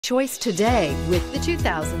Choice today with the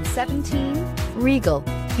 2017 Regal.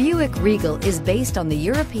 Buick Regal is based on the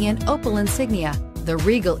European Opel Insignia. The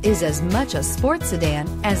Regal is as much a sports sedan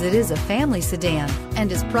as it is a family sedan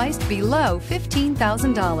and is priced below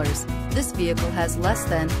 $15,000. This vehicle has less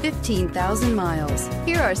than 15,000 miles.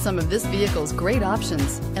 Here are some of this vehicle's great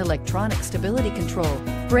options: electronic stability control,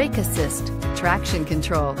 brake assist, traction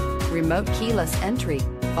control, remote keyless entry,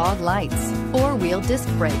 fog lights, four-wheel disc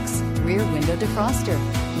brakes, rear window defroster,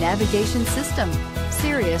 navigation system,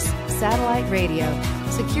 Sirius satellite radio,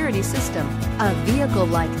 security system. A vehicle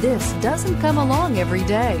like this doesn't come along every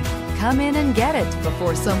day. Come in and get it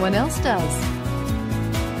before someone else does.